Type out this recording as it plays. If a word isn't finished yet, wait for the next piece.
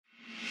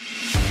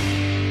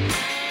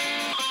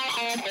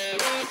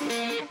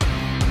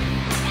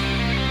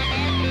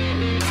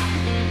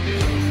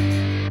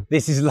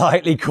This is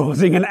likely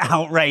causing an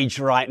outrage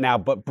right now,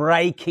 but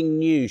breaking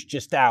news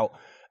just out.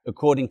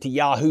 According to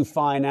Yahoo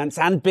Finance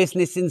and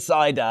Business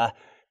Insider,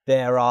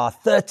 there are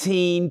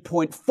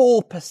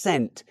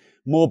 13.4%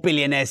 more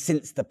billionaires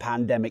since the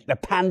pandemic. The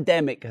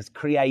pandemic has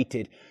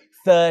created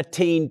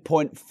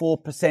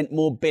 13.4%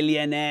 more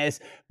billionaires.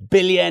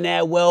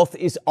 Billionaire wealth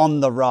is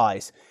on the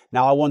rise.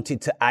 Now, I wanted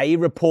to A,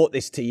 report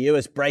this to you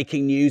as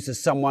breaking news, as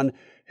someone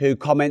who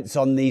comments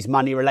on these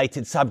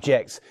money-related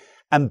subjects,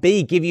 and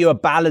B, give you a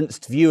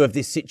balanced view of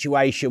this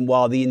situation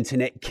while the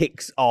internet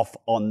kicks off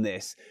on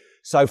this.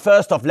 So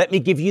first off, let me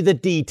give you the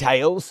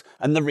details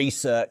and the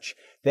research.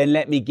 Then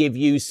let me give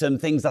you some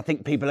things I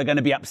think people are going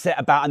to be upset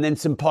about, and then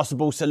some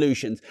possible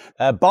solutions.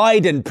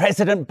 President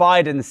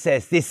Biden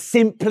says this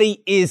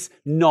simply is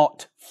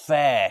not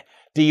fair.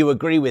 Do you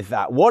agree with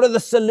that? What are the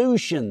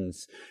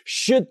solutions?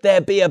 Should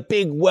there be a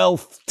big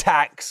wealth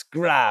tax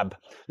grab?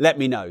 Let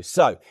me know.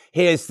 So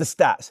here's the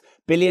stats.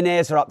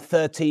 Billionaires are up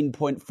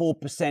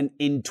 13.4%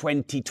 in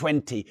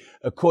 2020,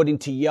 according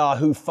to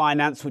Yahoo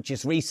Finance, which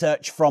is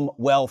research from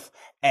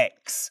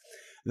WealthX.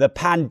 The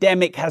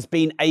pandemic has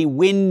been a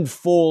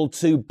windfall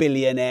to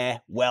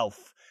billionaire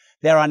wealth.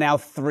 There are now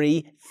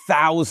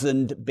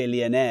 3,000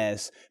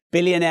 billionaires.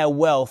 Billionaire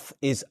wealth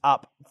is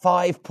up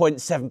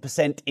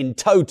 5.7% in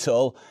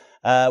total,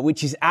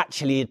 which is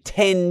actually a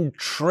 10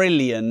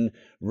 trillion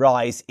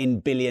rise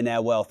in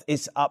billionaire wealth.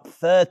 It's up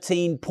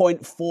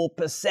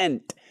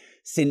 13.4%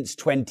 since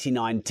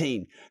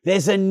 2019.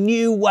 There's a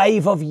new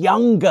wave of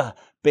younger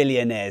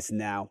billionaires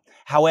now.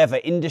 However,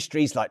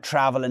 industries like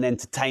travel and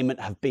entertainment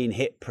have been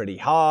hit pretty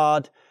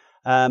hard.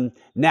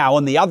 Now,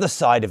 on the other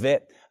side of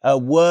it,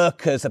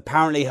 workers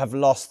apparently have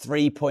lost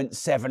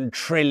 3.7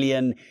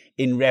 trillion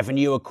in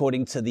revenue,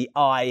 according to the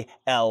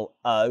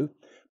ILO.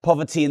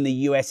 Poverty in the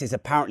US is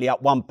apparently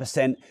up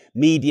 1%.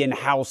 Median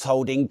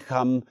household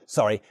income,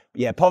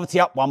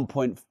 poverty up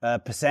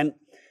 1%.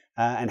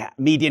 And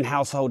median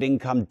household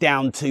income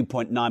down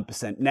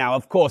 2.9%. Now,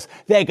 of course,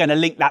 they're going to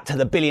link that to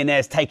the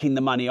billionaires taking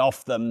the money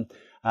off them.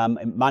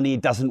 Money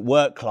doesn't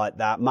work like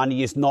that.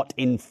 Money is not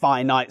in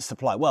finite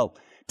supply. Well,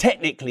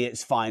 technically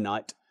it's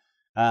finite,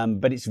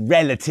 but it's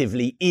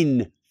relatively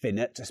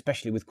infinite,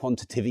 especially with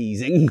quantitative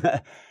easing.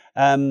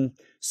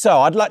 So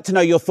I'd like to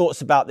know your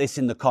thoughts about this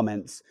in the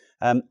comments.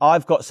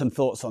 I've got some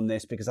thoughts on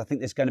this because I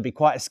think there's going to be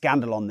quite a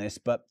scandal on this,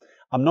 but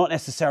I'm not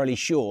necessarily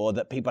sure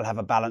that people have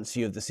a balanced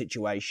view of the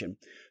situation.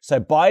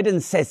 So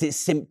Biden says it's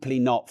simply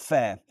not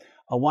fair.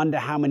 I wonder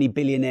how many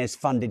billionaires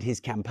funded his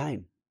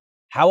campaign.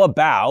 How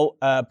about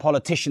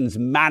politicians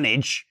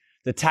manage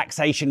the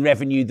taxation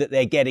revenue that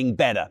they're getting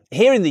better?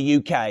 Here in the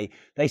UK,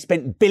 they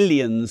spent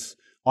billions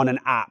on an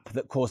app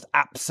that caused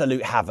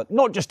absolute havoc,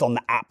 not just on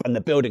the app and the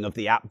building of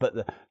the app,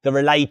 but the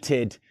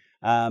related,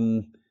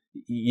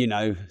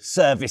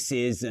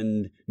 services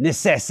and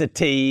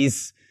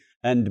necessities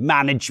and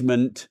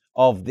management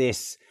of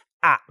this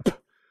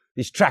app,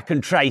 this track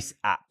and trace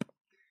app.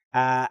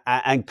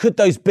 And could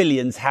those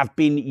billions have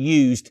been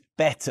used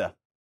better?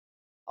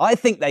 I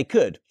think they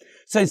could.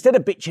 So instead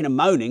of bitching and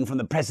moaning from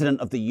the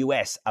president of the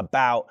US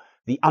about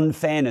the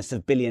unfairness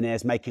of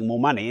billionaires making more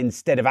money,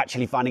 instead of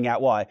actually finding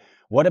out why,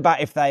 what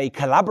about if they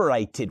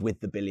collaborated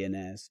with the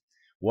billionaires?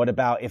 What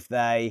about if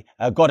they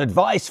got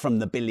advice from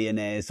the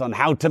billionaires on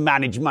how to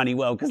manage money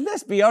well? Because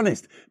let's be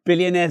honest,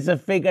 billionaires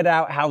have figured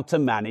out how to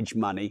manage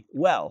money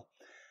well.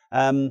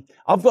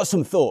 I've got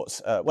some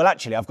thoughts. I've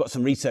got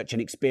some research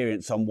and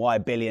experience on why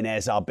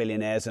billionaires are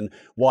billionaires and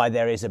why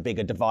there is a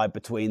bigger divide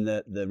between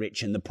the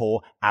rich and the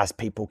poor, as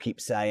people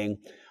keep saying,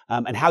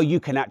 and how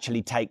you can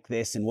actually take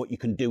this and what you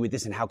can do with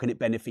this and how can it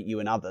benefit you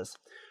and others.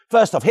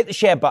 First off, hit the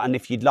share button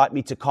if you'd like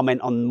me to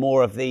comment on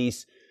more of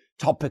these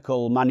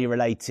topical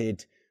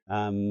money-related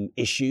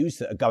issues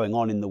that are going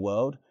on in the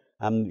world.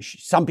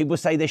 Some people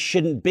say there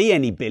shouldn't be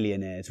any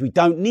billionaires. We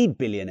don't need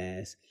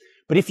billionaires.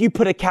 But if you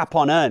put a cap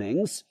on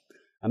earnings,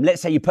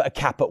 let's say you put a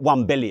cap at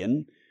 1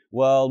 billion.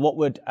 Well, what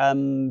would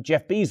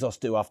Jeff Bezos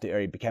do after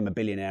he became a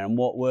billionaire? And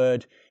what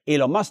would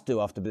Elon Musk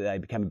do after they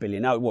became a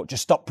billionaire? What,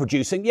 just stop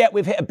producing? Yeah,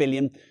 we've hit 1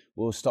 billion.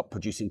 We'll stop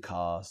producing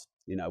cars.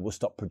 We'll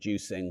stop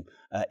producing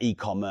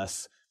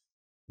e-commerce.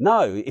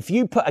 No, if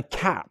you put a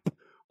cap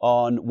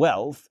on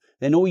wealth,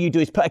 then all you do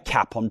is put a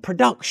cap on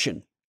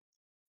production.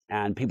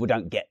 And people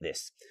don't get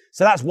this.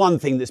 So that's one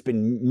thing that's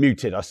been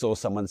mooted. I saw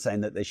someone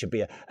saying that there should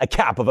be a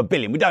cap of 1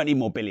 billion. We don't need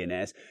more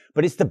billionaires.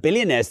 But it's the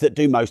billionaires that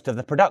do most of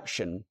the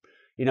production.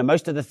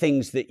 Most of the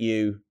things that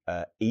you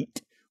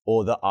eat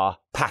or that are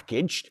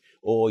packaged,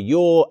 or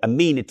your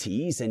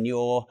amenities and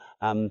your,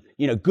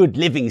 good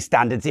living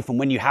standards, if and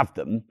when you have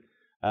them,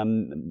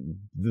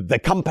 the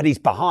companies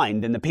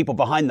behind and the people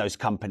behind those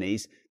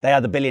companies, they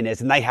are the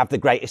billionaires and they have the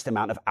greatest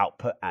amount of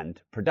output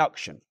and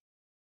production.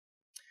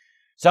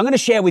 So I'm going to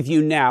share with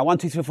you now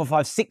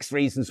 6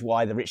 reasons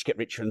why the rich get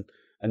richer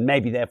and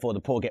maybe therefore the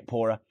poor get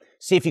poorer.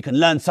 See if you can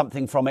learn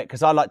something from it,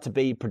 because I like to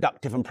be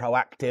productive and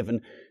proactive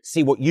and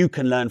see what you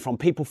can learn from.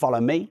 People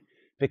follow me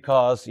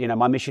because,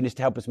 my mission is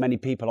to help as many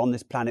people on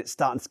this planet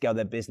start and scale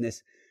their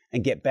business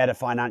and get better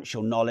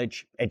financial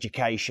knowledge,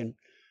 education,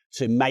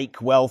 to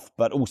make wealth,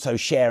 but also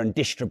share and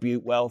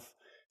distribute wealth,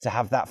 to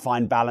have that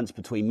fine balance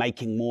between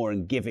making more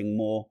and giving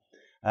more.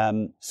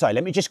 So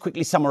let me just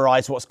quickly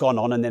summarize what's gone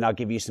on, and then I'll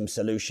give you some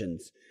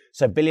solutions.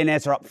 So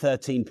billionaires are up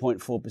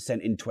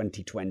 13.4% in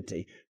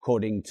 2020,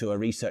 according to a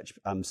research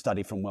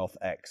study from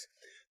WealthX.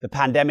 The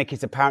pandemic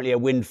is apparently a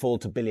windfall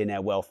to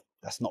billionaire wealth.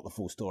 That's not the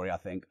full story, I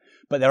think.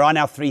 But there are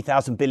now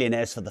 3,000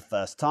 billionaires for the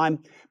first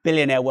time.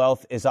 Billionaire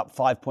wealth is up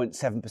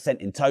 5.7%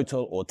 in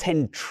total, or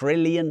 $10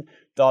 trillion,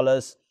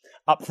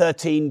 up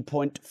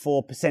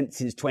 13.4%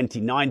 since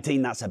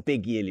 2019. That's a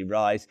big yearly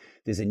rise.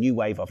 There's a new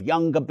wave of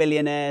younger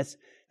billionaires.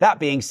 That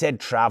being said,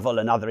 travel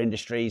and other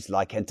industries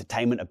like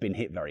entertainment have been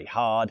hit very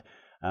hard.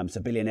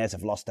 So billionaires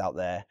have lost out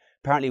there.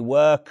 Apparently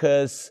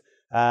workers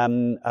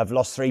have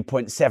lost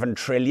 3.7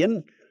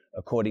 trillion,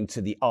 according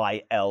to the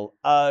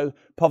ILO.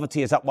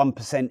 Poverty is up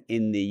 1%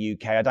 in the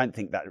UK.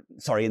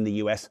 In the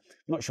US.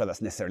 I'm not sure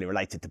that's necessarily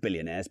related to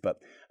billionaires,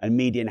 and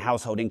median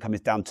household income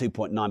is down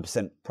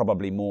 2.9%,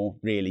 probably more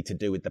really to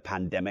do with the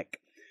pandemic.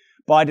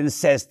 Biden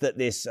says that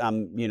this,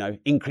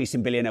 increase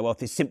in billionaire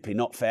wealth is simply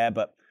not fair,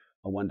 but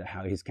I wonder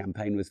how his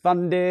campaign was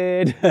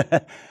funded.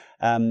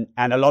 And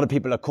a lot of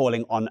people are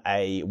calling on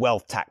a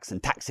wealth tax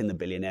and taxing the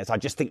billionaires. I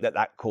just think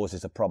that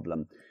causes a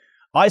problem.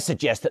 I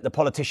suggest that the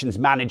politicians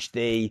manage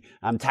the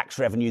tax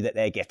revenue that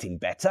they're getting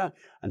better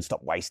and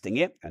stop wasting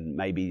it, and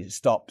maybe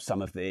stop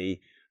some of the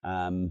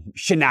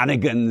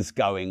shenanigans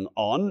going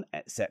on,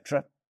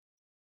 etc.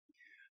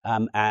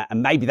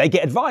 And maybe they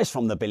get advice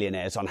from the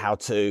billionaires on how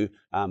to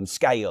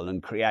scale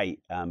and create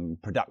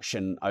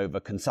production over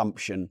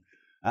consumption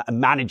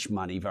and manage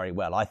money very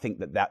well. I think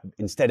that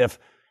instead of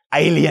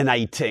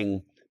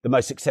alienating the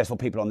most successful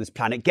people on this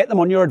planet, get them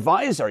on your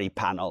advisory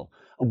panel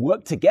and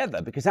work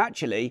together, because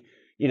actually,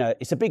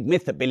 it's a big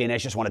myth that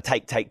billionaires just want to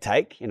take.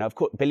 Of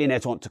course,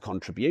 billionaires want to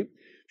contribute.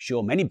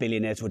 Sure, many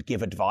billionaires would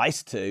give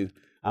advice to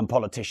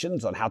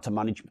politicians on how to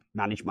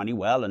manage money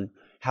well and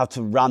how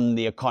to run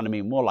the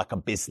economy more like a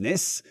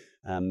business,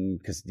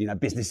 because,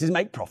 businesses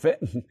make profit.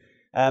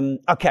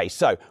 Okay,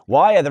 so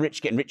why are the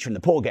rich getting richer and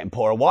the poor getting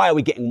poorer? Why are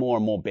we getting more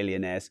and more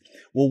billionaires?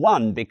 Well,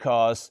 one,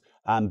 because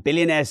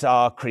billionaires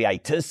are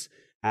creators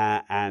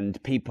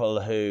and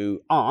people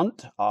who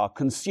aren't are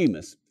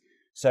consumers.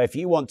 So if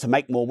you want to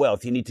make more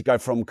wealth, you need to go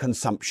from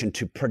consumption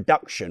to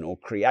production or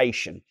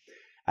creation.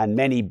 And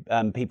many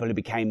people who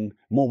became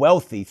more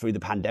wealthy through the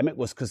pandemic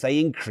is because they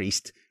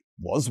increased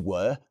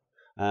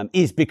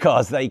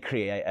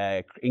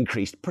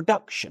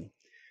production.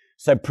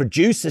 So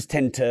producers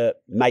tend to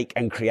make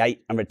and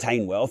create and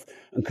retain wealth,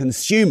 and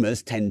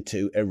consumers tend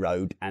to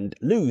erode and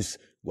lose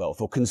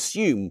wealth or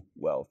consume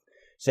wealth.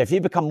 So if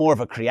you become more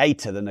of a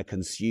creator than a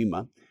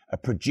consumer, a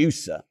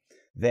producer,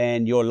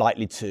 then you're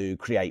likely to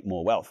create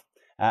more wealth.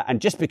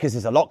 And just because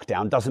there's a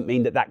lockdown doesn't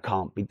mean that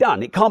can't be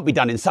done. It can't be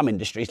done in some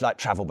industries like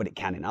travel, but it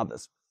can in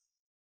others.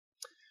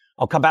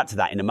 I'll come back to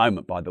that in a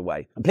moment, by the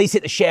way. And please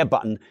hit the share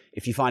button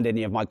if you find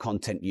any of my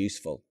content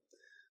useful.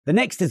 The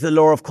next is the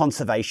law of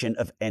conservation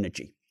of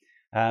energy.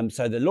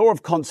 So the law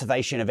of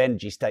conservation of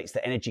energy states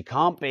that energy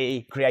can't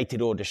be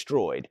created or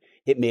destroyed.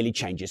 It merely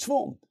changes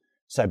form.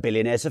 So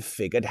billionaires have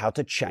figured how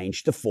to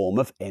change the form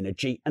of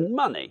energy and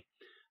money.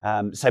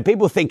 So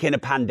people think in a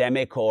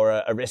pandemic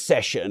or a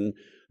recession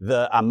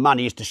that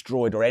money is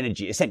destroyed or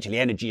essentially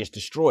energy is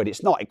destroyed.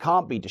 It's not. It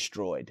can't be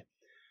destroyed.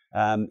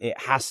 It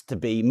has to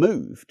be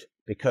moved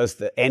because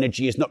the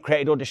energy is not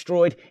created or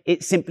destroyed.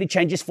 It simply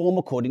changes form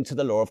according to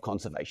the law of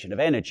conservation of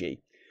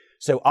energy.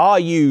 So are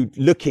you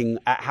looking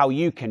at how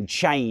you can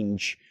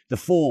change the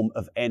form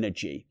of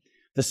energy,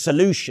 the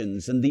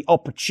solutions and the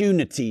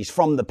opportunities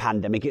from the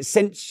pandemic? It's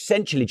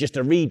essentially just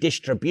a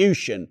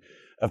redistribution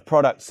of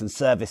products and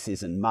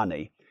services and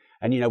money.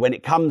 And, when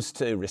it comes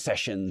to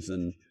recessions,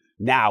 and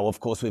now, of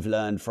course, we've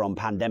learned from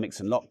pandemics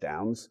and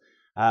lockdowns,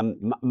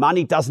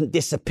 money doesn't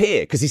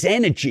disappear because it's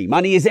energy.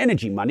 Money is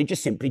energy. Money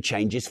just simply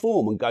changes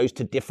form and goes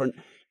to different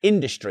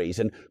industries.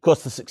 And of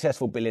course, the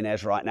successful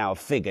billionaires right now have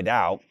figured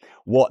out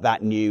what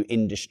that new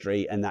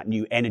industry and that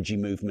new energy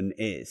movement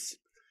is.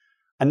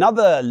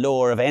 Another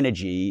law of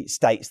energy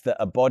states that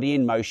a body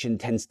in motion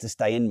tends to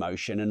stay in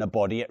motion and a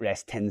body at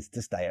rest tends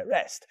to stay at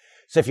rest.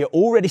 So if you're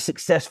already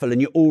successful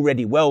and you're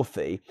already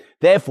wealthy,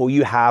 therefore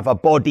you have a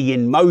body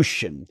in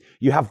motion.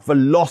 You have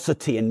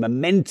velocity and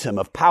momentum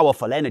of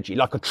powerful energy,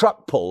 like a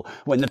truck pull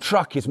when the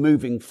truck is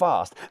moving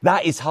fast.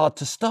 That is hard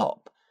to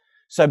stop.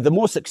 So the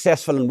more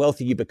successful and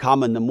wealthy you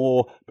become and the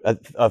more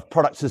of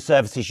products and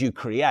services you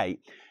create,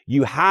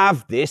 you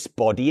have this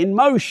body in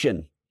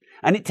motion.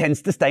 And it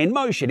tends to stay in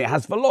motion. It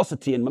has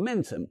velocity and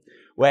momentum.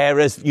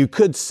 Whereas you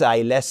could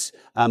say less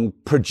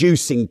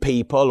producing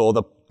people or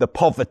the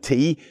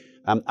poverty.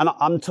 And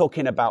I'm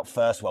talking about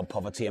first world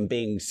poverty and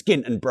being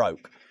skint and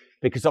broke.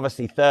 Because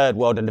obviously third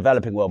world and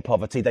developing world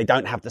poverty, they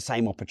don't have the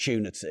same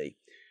opportunity.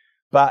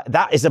 But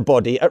that is a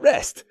body at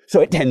rest.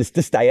 So it tends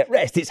to stay at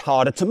rest. It's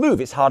harder to move.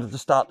 It's harder to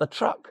start the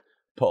truck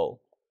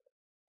pull.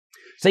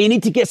 So you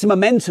need to get some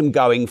momentum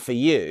going for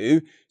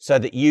you so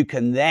that you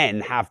can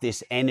then have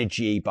this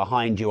energy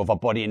behind you of a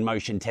body in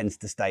motion tends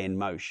to stay in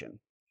motion.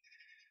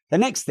 The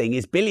next thing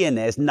is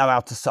billionaires know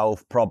how to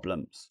solve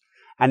problems.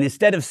 And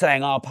instead of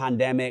saying, oh,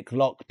 pandemic,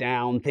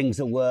 lockdown, things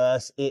are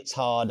worse, it's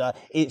harder,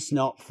 it's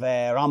not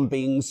fair, I'm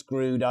being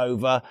screwed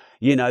over,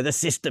 the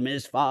system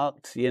is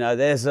fucked,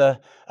 there's a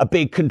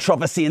big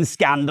controversy and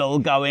scandal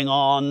going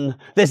on,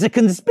 there's a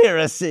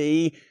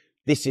conspiracy.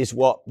 This is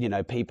what,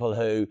 people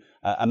who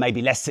are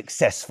maybe less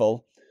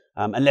successful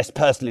and less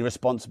personally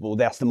responsible,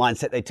 that's the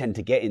mindset they tend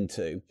to get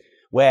into.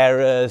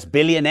 Whereas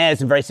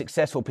billionaires and very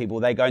successful people,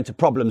 they go into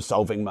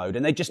problem-solving mode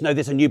and they just know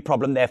there's a new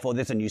problem, therefore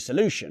there's a new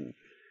solution.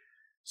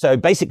 So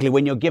basically,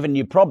 when you're given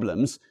new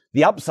problems,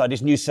 the upside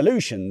is new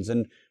solutions.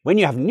 And when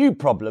you have new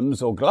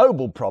problems or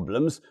global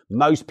problems,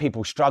 most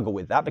people struggle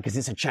with that because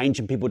it's a change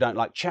and people don't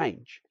like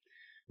change.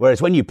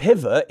 Whereas when you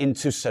pivot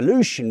into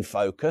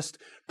solution-focused,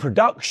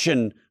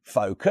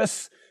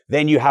 production-focused,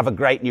 then you have a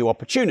great new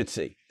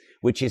opportunity,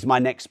 which is my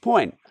next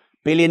point.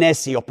 Billionaires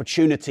see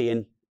opportunity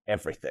in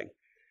everything.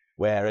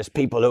 Whereas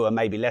people who are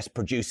maybe less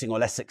producing or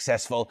less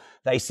successful,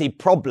 they see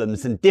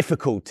problems and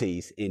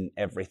difficulties in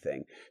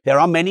everything. There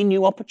are many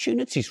new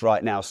opportunities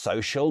right now.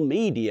 Social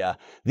media,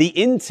 the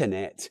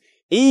internet,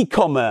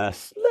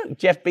 e-commerce. Look,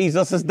 Jeff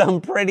Bezos has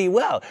done pretty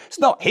well. It's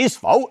not his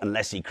fault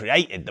unless he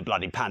created the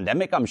bloody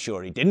pandemic. I'm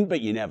sure he didn't,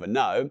 but you never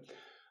know.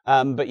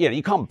 But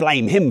you can't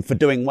blame him for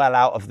doing well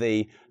out of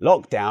the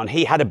lockdown.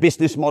 He had a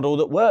business model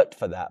that worked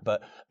for that.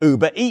 But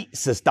Uber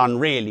Eats has done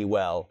really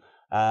well.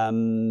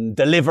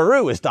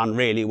 Deliveroo has done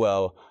really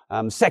well.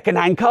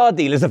 Second-hand car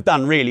dealers have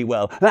done really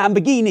well.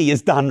 Lamborghini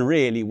has done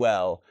really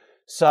well.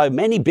 So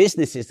many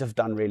businesses have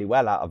done really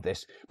well out of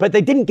this, but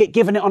they didn't get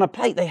given it on a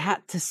plate. They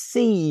had to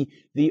see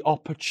the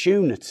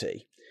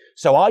opportunity.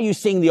 So are you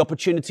seeing the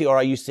opportunity or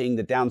are you seeing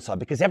the downside?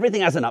 Because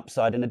everything has an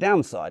upside and a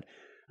downside.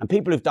 And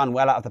people who've done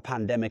well out of the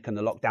pandemic and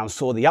the lockdown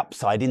saw the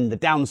upside in the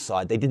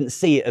downside. They didn't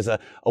see it as a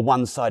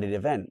one-sided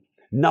event.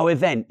 No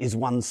event is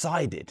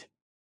one-sided.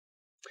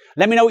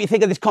 Let me know what you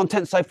think of this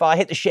content so far.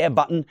 Hit the share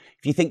button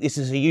if you think this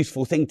is a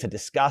useful thing to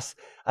discuss.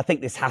 I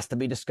think this has to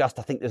be discussed.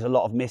 I think there's a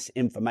lot of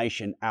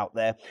misinformation out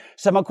there.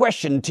 So my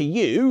question to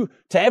you,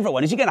 to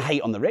everyone, is you're going to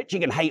hate on the rich? You're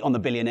going to hate on the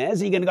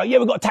billionaires? Are you going to go, yeah,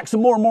 we've got to tax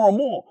them more and more and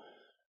more?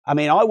 I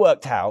mean, I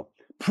worked out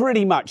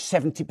pretty much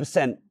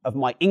 70% of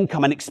my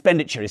income and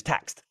expenditure is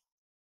taxed.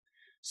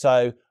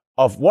 So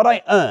of what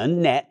I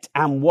earn net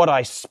and what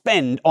I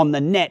spend on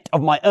the net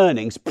of my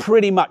earnings,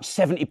 pretty much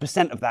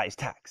 70% of that is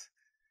tax.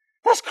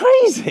 That's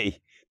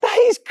crazy. That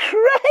is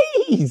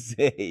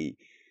crazy.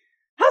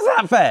 How's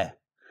that fair?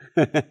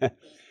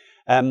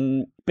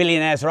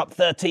 Billionaires are up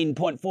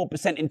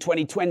 13.4% in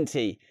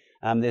 2020.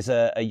 There's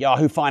a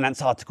Yahoo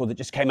Finance article that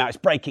just came out. It's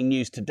breaking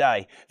news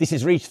today. This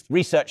is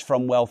research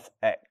from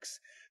WealthX.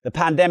 The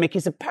pandemic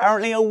is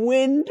apparently a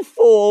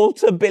windfall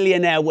to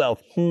billionaire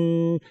wealth.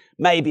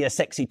 Maybe a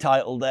sexy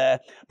title there,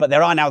 but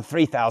there are now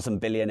 3,000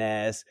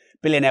 billionaires.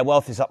 Billionaire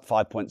wealth is up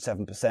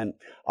 5.7%.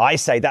 I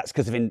say that's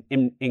because of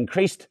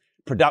increased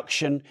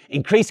production,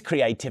 increased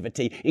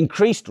creativity,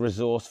 increased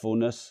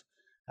resourcefulness,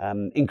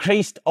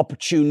 increased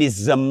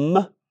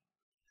opportunism,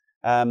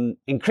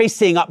 increased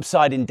seeing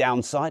upside in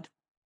downside.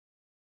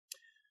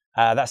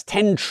 That's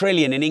 10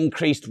 trillion in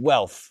increased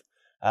wealth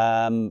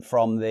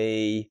from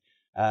the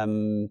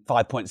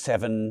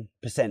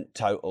 5.7%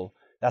 total.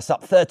 That's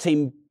up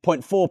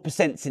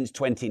 13.4% since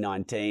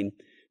 2019.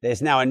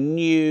 There's now a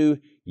new,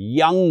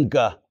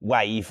 younger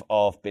wave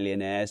of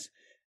billionaires.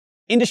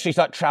 Industries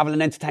like travel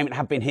and entertainment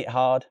have been hit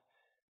hard.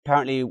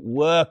 Apparently,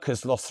 work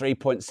has lost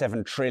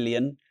 3.7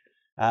 trillion.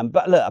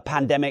 But look, a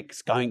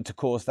pandemic's going to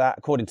cause that,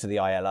 according to the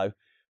ILO.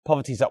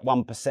 Poverty's up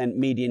 1%,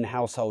 median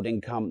household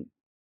income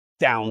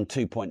down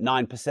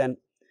 2.9%.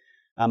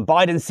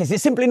 Biden says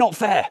it's simply not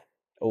fair,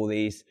 all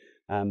this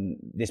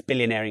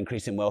billionaire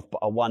increase in wealth, but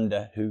I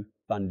wonder who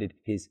funded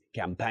his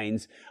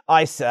campaigns.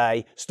 I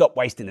say stop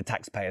wasting the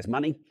taxpayers'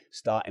 money,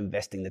 start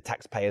investing the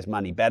taxpayers'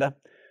 money better.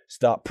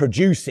 Start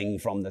producing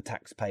from the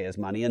taxpayers'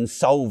 money and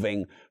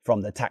solving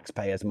from the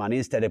taxpayers' money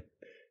instead of,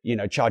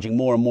 charging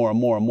more and more and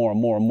more and more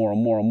and more and more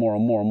and more and more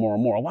and more and more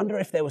and more. I wonder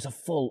if there was a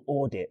full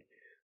audit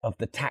of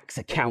the tax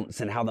accounts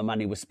and how the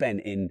money was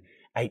spent in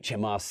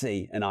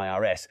HMRC and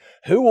IRS.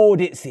 Who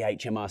audits the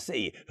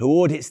HMRC?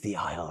 Who audits the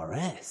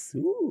IRS?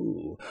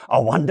 Ooh, I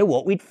wonder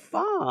what we'd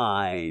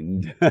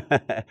find.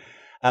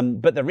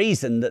 But the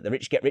reason that the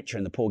rich get richer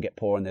and the poor get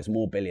poorer and there's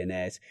more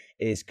billionaires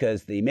is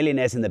because the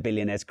millionaires and the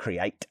billionaires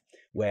create,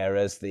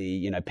 whereas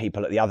the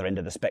people at the other end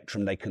of the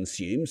spectrum, they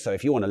consume. So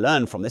if you want to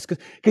learn from this,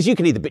 because you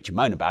can either bitch and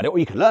moan about it or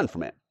you can learn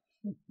from it.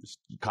 It's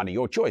kind of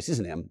your choice,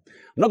 isn't it? I'm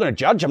not going to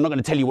judge. I'm not going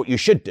to tell you what you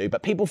should do,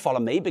 but people follow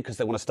me because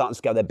they want to start and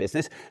scale their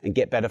business and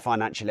get better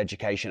financial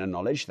education and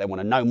knowledge. They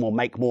want to know more,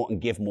 make more,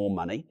 and give more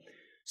money.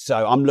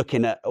 So I'm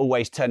looking at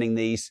always turning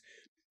these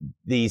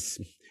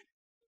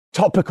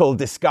topical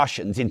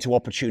discussions into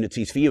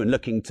opportunities for you and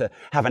looking to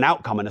have an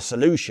outcome and a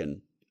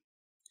solution.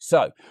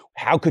 So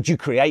how could you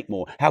create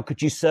more? How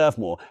could you serve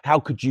more?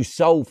 How could you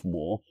solve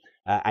more?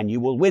 And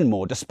you will win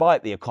more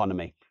despite the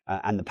economy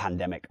and the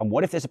pandemic. And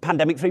what if there's a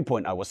pandemic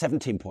 3.0 or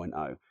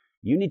 17.0?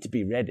 You need to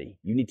be ready.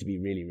 You need to be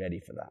really ready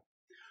for that.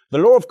 The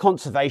law of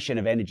conservation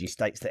of energy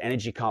states that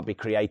energy can't be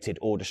created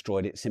or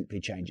destroyed, it simply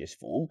changes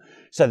form.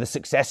 So the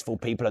successful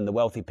people and the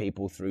wealthy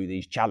people through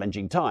these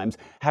challenging times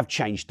have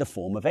changed the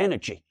form of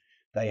energy.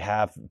 They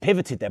have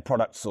pivoted their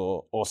products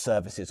or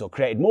services or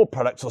created more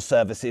products or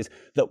services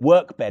that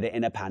work better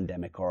in a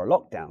pandemic or a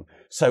lockdown.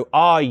 So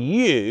are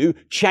you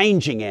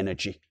changing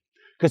energy?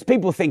 Because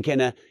people think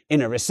in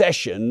a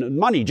recession,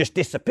 money just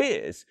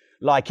disappears,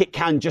 like it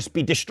can just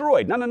be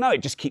destroyed. No,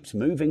 it just keeps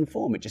moving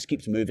form. It just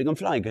keeps moving and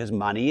flowing because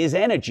money is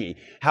energy.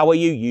 How are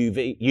you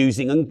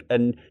using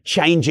and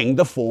changing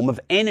the form of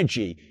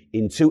energy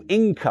into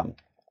income?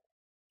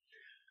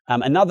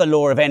 Another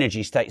law of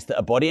energy states that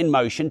a body in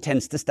motion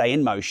tends to stay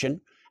in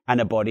motion and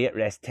a body at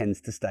rest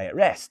tends to stay at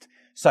rest.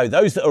 So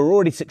those that are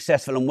already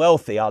successful and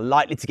wealthy are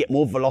likely to get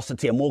more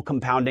velocity and more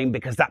compounding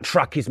because that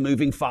truck is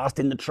moving fast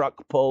in the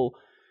truck pull.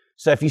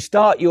 So if you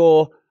start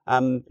your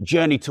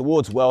journey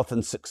towards wealth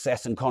and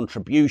success and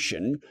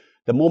contribution,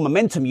 the more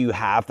momentum you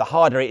have, the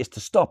harder it is to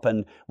stop.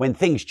 And when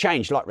things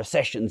change, like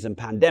recessions and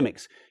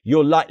pandemics,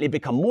 you'll likely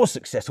become more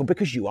successful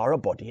because you are a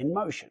body in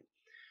motion.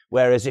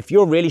 Whereas if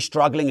you're really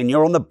struggling and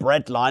you're on the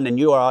breadline and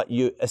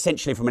you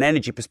essentially from an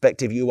energy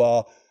perspective, you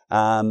are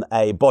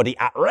a body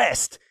at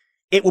rest,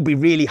 it will be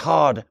really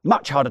hard,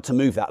 much harder to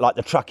move that, like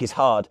the truck is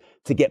hard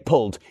to get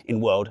pulled in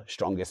World's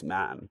Strongest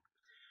Man.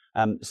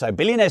 So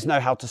billionaires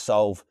know how to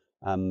solve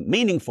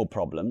meaningful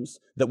problems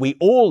that we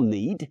all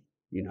need,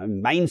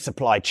 main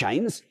supply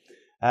chains,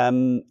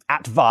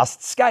 at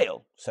vast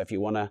scale. So if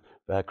you want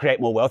to create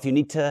more wealth, you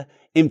need to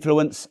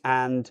influence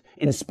and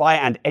inspire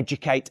and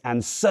educate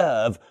and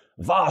serve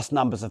vast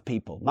numbers of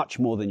people, much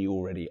more than you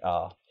already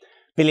are.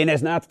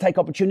 Billionaires know how to take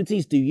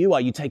opportunities. Do you?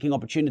 Are you taking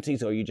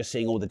opportunities or are you just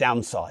seeing all the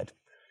downside?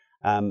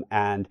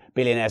 And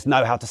billionaires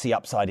know how to see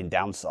upside in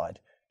downside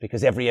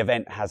because every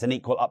event has an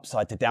equal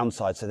upside to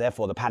downside. So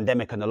therefore, the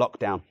pandemic and the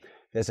lockdown,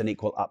 there's an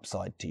equal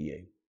upside to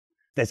you.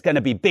 There's going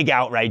to be big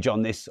outrage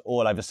on this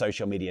all over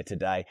social media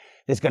today.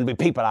 There's going to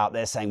be people out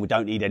there saying we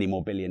don't need any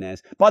more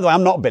billionaires. By the way,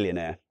 I'm not a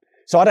billionaire,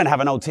 so I don't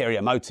have an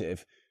ulterior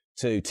motive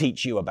to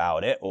teach you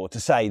about it or to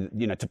say,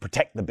 to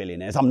protect the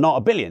billionaires. I'm not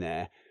a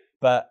billionaire,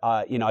 but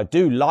I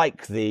do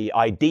like the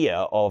idea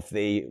of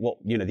the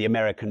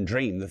American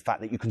dream, the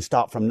fact that you can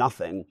start from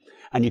nothing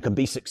and you can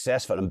be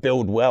successful and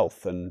build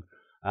wealth and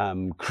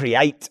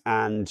create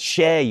and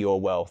share your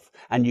wealth,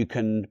 and you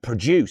can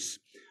produce.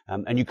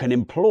 And you can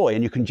employ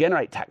and you can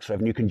generate tax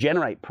revenue, you can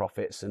generate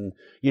profits, and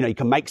you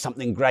can make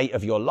something great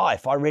of your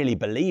life. I really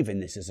believe in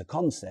this as a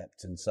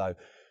concept. And so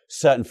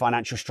certain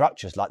financial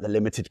structures like the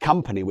limited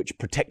company, which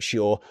protects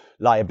your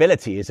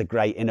liability, is a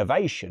great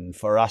innovation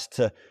for us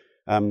to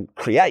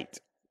create.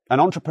 And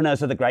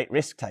entrepreneurs are the great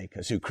risk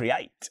takers who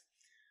create.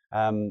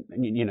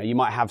 You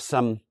might have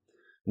some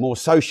more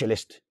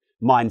socialist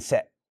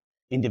mindset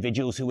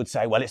individuals who would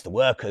say, well, it's the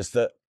workers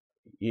that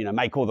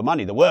make all the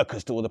money, the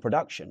workers do all the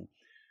production.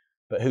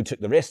 But who took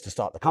the risk to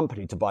start the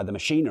company, to buy the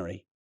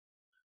machinery,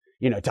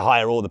 to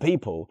hire all the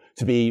people,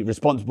 to be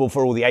responsible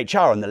for all the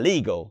HR and the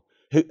legal?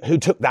 Who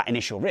took that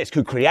initial risk?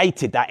 Who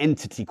created that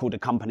entity called a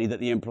company that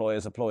the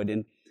employers employed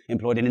in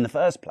the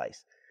first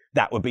place?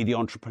 That would be the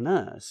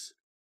entrepreneurs.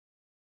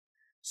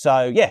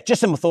 So yeah, just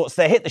some thoughts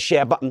there. Hit the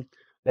share button.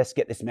 Let's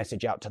get this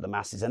message out to the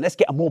masses and let's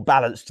get a more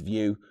balanced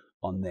view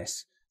on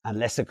this. And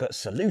let's look at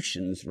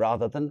solutions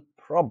rather than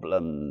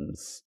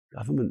problems.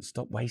 Government,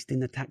 stop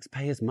wasting the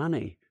taxpayers'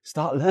 money.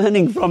 Start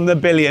learning from the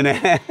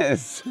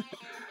billionaires.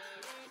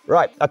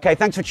 Right, okay,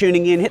 thanks for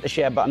tuning in. Hit the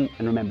share button.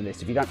 And remember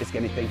this, if you don't risk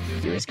anything,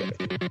 you risk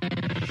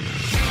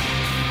everything.